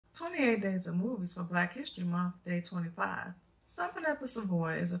28 Days of Movies for Black History Month, Day 25. Stompin at the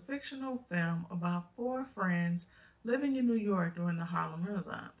Savoy is a fictional film about four friends living in New York during the Harlem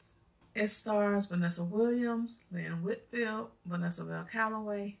Renaissance. It stars Vanessa Williams, Lynn Whitfield,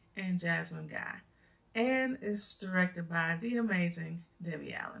 Vanessabellcalloway, and Jasmineguy, and is directed by the amazing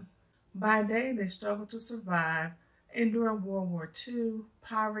Debbie Allen. By day, they struggle to survive, enduring World War II,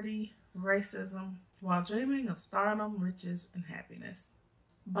 poverty, racism, while dreaming of stardom, riches, and happiness.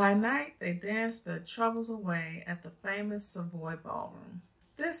 By night, they dance their troubles away at the famous Savoy ballroom.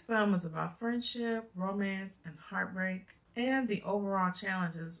 This film is about friendship, romance, and heartbreak, and the overall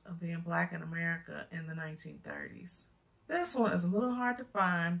challenges of being Black in America in the 1930s. This one is a little hard to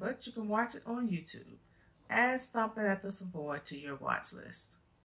find, but you can watch it on YouTube. Add Stompin at the Savoy to your watch list.